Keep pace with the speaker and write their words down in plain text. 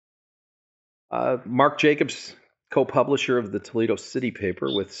Mark Jacobs, co-publisher of the Toledo City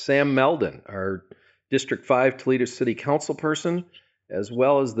paper, with Sam Meldon, our District 5 Toledo City Council person, as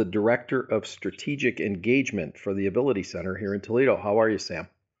well as the Director of Strategic Engagement for the Ability Center here in Toledo. How are you, Sam?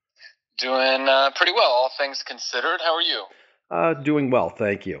 Doing pretty well, all things considered. How are you? Doing well,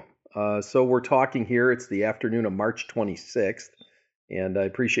 thank you. So we're talking here. It's the afternoon of March 26th, and I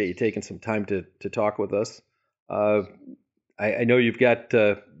appreciate you taking some time to talk with us. I know you've got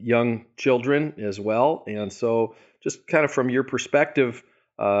young children as well, and so just kind of from your perspective,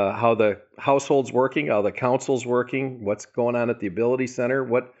 how the household's working, how the council's working, what's going on at the Ability Center,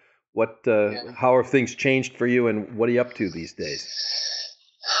 how have things changed for you, and what are you up to these days?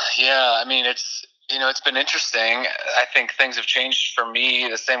 Yeah, I mean, it's been interesting. I think things have changed for me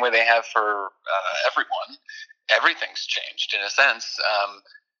the same way they have for everyone. Everything's changed in a sense.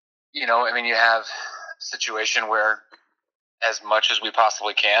 You have a situation where, as much as we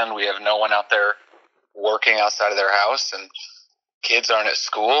possibly can, we have no one out there working outside of their house, and kids aren't at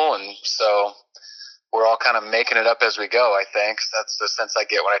school, and so we're all kind of making it up as we go. I think that's the sense I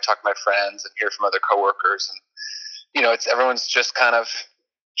get when I talk to my friends and hear from other coworkers, and everyone's just kind of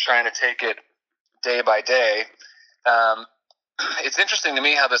trying to take it day by day. It's interesting to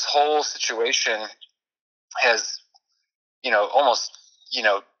me how this whole situation has, almost,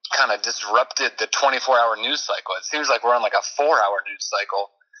 kind of disrupted the 24-hour news cycle. It seems like we're on like a 4-hour news cycle.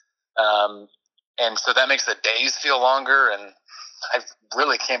 And so that makes the days feel longer. And I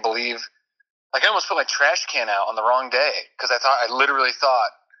really can't believe, I almost put my trash can out on the wrong day because I literally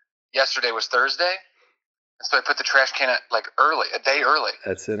thought yesterday was Thursday. And so I put the trash can out a day early.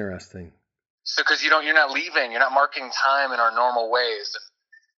 That's interesting. So, because you're not leaving, you're not marking time in our normal ways.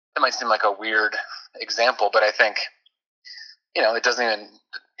 That might seem like a weird example, but I think, it doesn't even,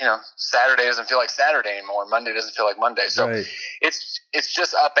 Saturday doesn't feel like Saturday anymore. Monday doesn't feel like Monday. So right. It's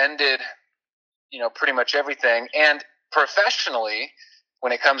just upended, pretty much everything. And professionally,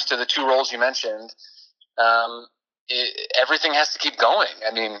 when it comes to the two roles you mentioned, everything has to keep going.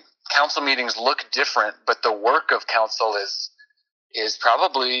 I mean, council meetings look different, but the work of council is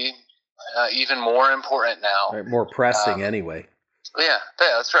probably even more important now. Right, more pressing anyway. Yeah,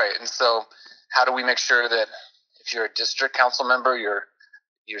 that's right. And so how do we make sure that if you're a district council member, you're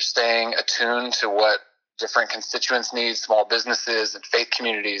staying attuned to what different constituents need, small businesses and faith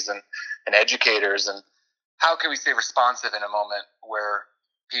communities and educators, and how can we stay responsive in a moment where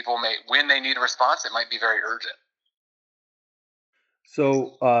people when they need a response, it might be very urgent.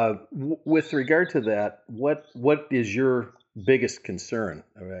 So with regard to that, what is your biggest concern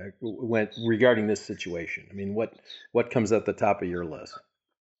regarding this situation? I mean, what comes at the top of your list?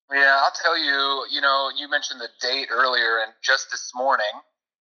 Yeah, I'll tell you, you mentioned the date earlier, and just this morning,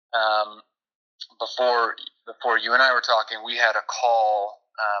 before you and I were talking, we had a call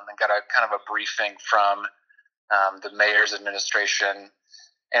and got a kind of a briefing from the mayor's administration.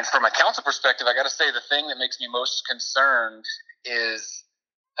 And from a council perspective, I got to say the thing that makes me most concerned is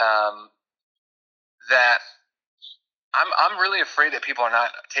that I'm really afraid that people are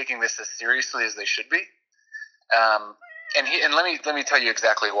not taking this as seriously as they should be. And let me tell you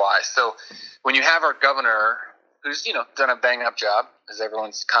exactly why. So when you have our governor, who's done a bang up job, as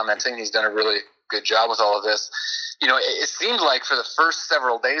everyone's commenting, he's done a really good job with all of this. It seemed like for the first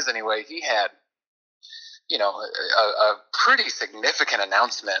several days anyway, he had a pretty significant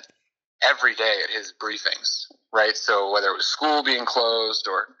announcement every day at his briefings, right? So whether it was school being closed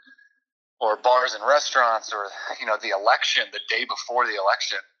or bars and restaurants or the election, the day before the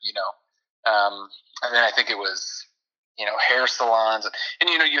election, and then I think it was hair salons, and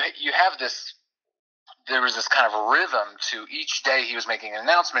you have this. There was this kind of rhythm to each day he was making an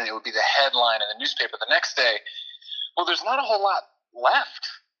announcement. It would be the headline in the newspaper the next day. Well, there's not a whole lot left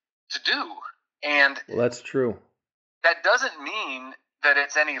to do, and that's true. That doesn't mean that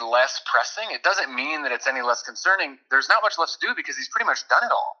it's any less pressing. It doesn't mean that it's any less concerning. There's not much left to do because he's pretty much done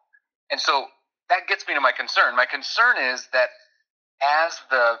it all. And so that gets me to my concern. My concern is that as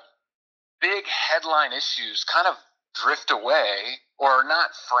the big headline issues kind of drift away or are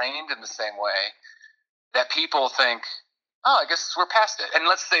not framed in the same way, that people think, oh, I guess we're past it. And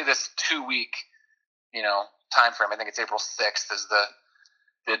let's say this 2-week, time frame, I think it's April 6th is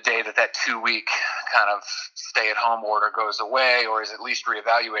the day that 2-week kind of stay-at-home order goes away or is at least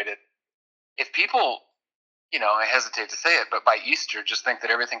reevaluated. If people, I hesitate to say it, but by Easter just think that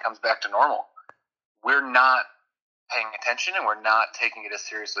everything comes back to normal, we're not paying attention and we're not taking it as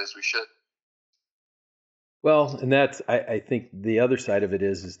seriously as we should. Well, and that's, I think the other side of it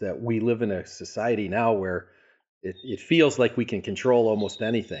is that we live in a society now where it feels like we can control almost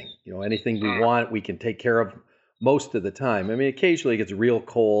anything. Anything we want, we can take care of most of the time. I mean, occasionally it gets real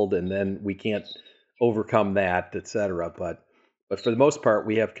cold, and then we can't overcome that, etc. But for the most part,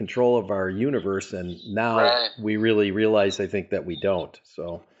 we have control of our universe, and now Right. we really realize, I think, that we don't.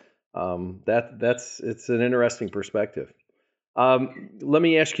 So that's it's an interesting perspective. Let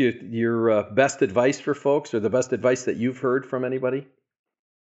me ask you your best advice for folks, or the best advice that you've heard from anybody.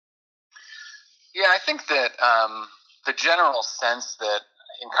 Yeah, I think that the general sense that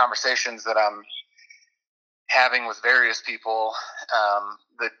in conversations that I'm having with various people,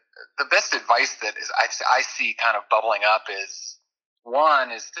 the best advice that I see kind of bubbling up is one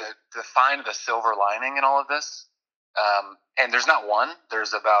is to find the silver lining in all of this. And there's not one.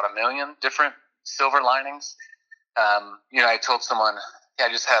 There's about a million different silver linings. I told someone, yeah,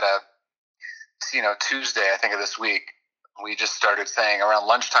 I just had Tuesday, I think of this week, we just started saying around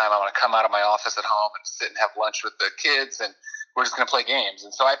lunchtime, I want to come out of my office at home and sit and have lunch with the kids, and we're just going to play games.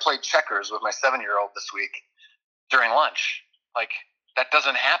 And so I played checkers with my 7-year-old this week during lunch. Like, that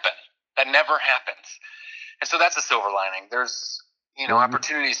doesn't happen. That never happens. And so that's a silver lining. There's,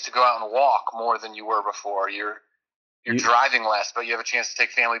 opportunities to go out and walk more than you were before. You're driving less, but you have a chance to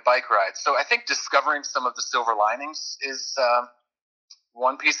take family bike rides. So I think discovering some of the silver linings is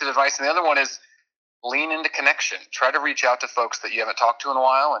one piece of advice. And the other one is lean into connection. Try to reach out to folks that you haven't talked to in a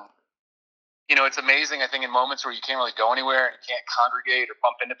while. And, it's amazing, I think, in moments where you can't really go anywhere and you can't congregate or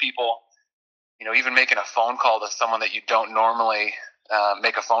bump into people, even making a phone call to someone that you don't normally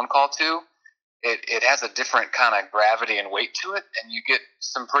make a phone call to, it has a different kind of gravity and weight to it, and you get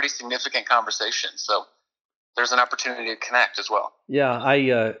some pretty significant conversations. So there's an opportunity to connect as well. Yeah,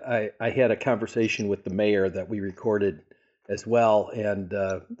 I had a conversation with the mayor that we recorded as well, and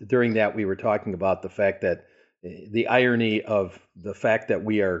during that we were talking about the fact that the irony of the fact that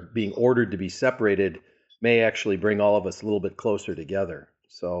we are being ordered to be separated may actually bring all of us a little bit closer together.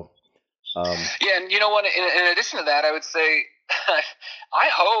 So yeah, and you know what? In addition to that, I would say, I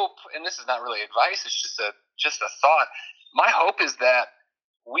hope, and this is not really advice; it's just a thought. My hope is that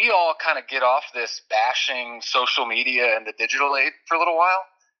we all kind of get off this bashing social media and the digital age for a little while.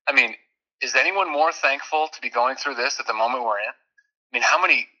 I mean, is anyone more thankful to be going through this at the moment we're in? I mean, how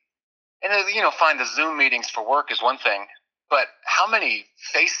many? And fine, the Zoom meetings for work is one thing, but how many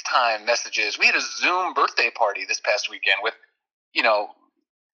FaceTime messages? We had a Zoom birthday party this past weekend with,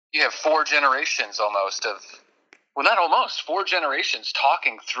 you have 4 generations almost of, well, not almost, 4 generations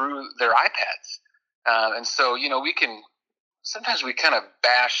talking through their iPads. And so, sometimes we kind of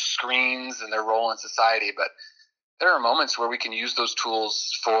bash screens and their role in society, but there are moments where we can use those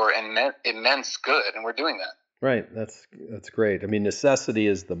tools for immense good, and we're doing that. Right, that's great. I mean, necessity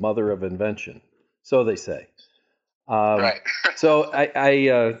is the mother of invention, so they say. Right. So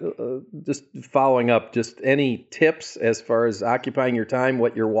I just following up, just any tips as far as occupying your time,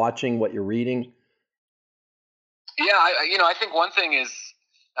 what you're watching, what you're reading? Yeah, I think one thing is,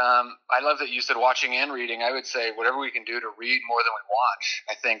 I love that you said watching and reading. I would say whatever we can do to read more than we watch.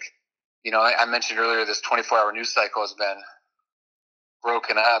 I think, I mentioned earlier this 24-hour news cycle has been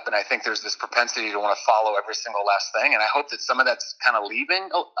broken up, and I think there's this propensity to want to follow every single last thing, and I hope that some of that's kind of leaving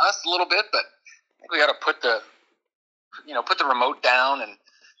us a little bit, but I think we got to put the remote down and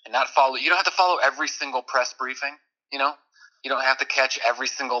not follow. You don't have to follow every single press briefing, you don't have to catch every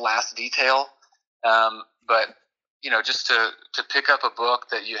single last detail, but just to pick up a book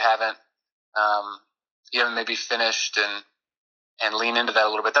that you haven't maybe finished and lean into that a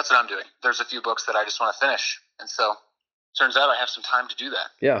little bit. That's what I'm doing. There's a few books that I just want to finish, and so turns out I have some time to do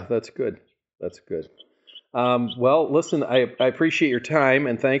that. Yeah, that's good. That's good. Well, listen, I appreciate your time,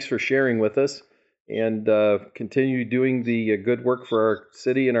 and thanks for sharing with us, and continue doing the good work for our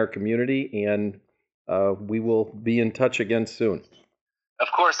city and our community, and we will be in touch again soon.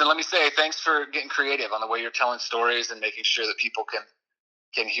 Of course, and let me say thanks for getting creative on the way you're telling stories and making sure that people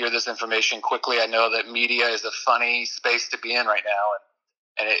can hear this information quickly. I know that media is a funny space to be in right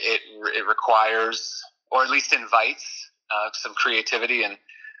now, and it requires, or at least invites, some creativity, and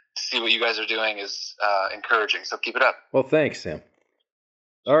to see what you guys are doing is encouraging. So keep it up. Well, thanks, Sam.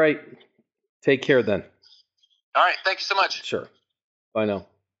 All right. Take care then. All right. Thank you so much. Sure. Bye now.